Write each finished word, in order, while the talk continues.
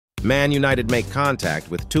Man United make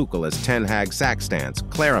contact with Tuchel as Hag Sack stance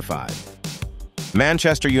clarified.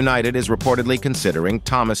 Manchester United is reportedly considering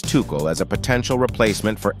Thomas Tuchel as a potential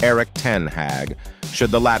replacement for Erik Hag,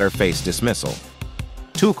 should the latter face dismissal.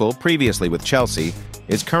 Tuchel, previously with Chelsea,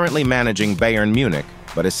 is currently managing Bayern Munich,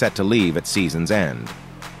 but is set to leave at season's end.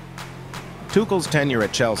 Tuchel's tenure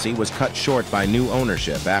at Chelsea was cut short by new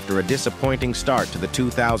ownership after a disappointing start to the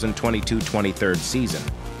 2022-23 season,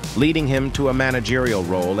 leading him to a managerial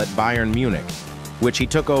role at Bayern Munich, which he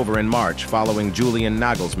took over in March following Julian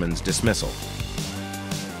Nagelsmann's dismissal.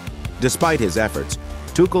 Despite his efforts,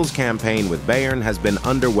 Tuchel's campaign with Bayern has been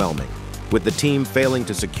underwhelming, with the team failing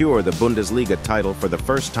to secure the Bundesliga title for the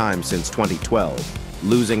first time since 2012,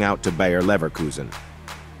 losing out to Bayer Leverkusen.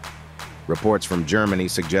 Reports from Germany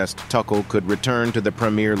suggest Tuchel could return to the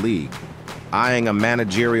Premier League, eyeing a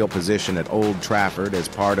managerial position at Old Trafford as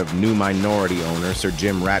part of new minority owner Sir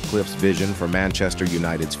Jim Ratcliffe's vision for Manchester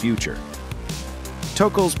United's future.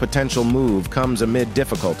 Tuchel's potential move comes amid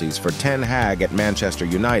difficulties for Hag at Manchester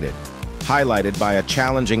United, highlighted by a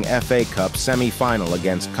challenging FA Cup semi-final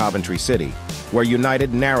against Coventry City, where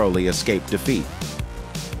United narrowly escaped defeat.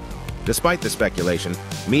 Despite the speculation,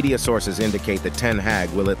 media sources indicate that Hag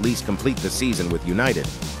will at least complete the season with United,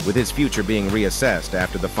 with his future being reassessed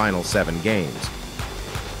after the final 7 games.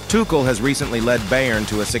 Tuchel has recently led Bayern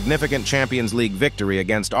to a significant Champions League victory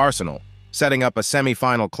against Arsenal, setting up a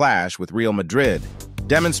semi-final clash with Real Madrid,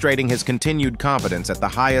 demonstrating his continued competence at the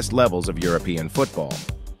highest levels of European football.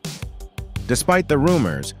 Despite the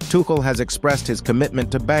rumors, Tuchel has expressed his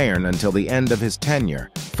commitment to Bayern until the end of his tenure,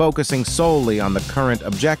 focusing solely on the current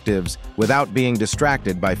objectives without being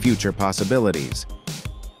distracted by future possibilities.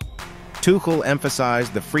 Tuchel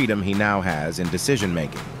emphasized the freedom he now has in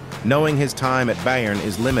decision-making, knowing his time at Bayern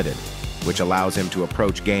is limited, which allows him to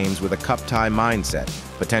approach games with a cup-tie mindset,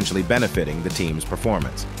 potentially benefiting the team's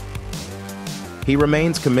performance. He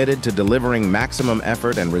remains committed to delivering maximum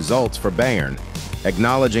effort and results for Bayern,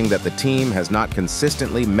 acknowledging that the team has not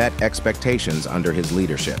consistently met expectations under his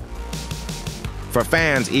leadership. For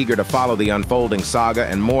fans eager to follow the unfolding saga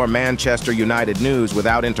and more Manchester United news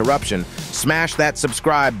without interruption, smash that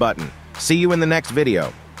subscribe button. See you in the next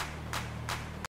video.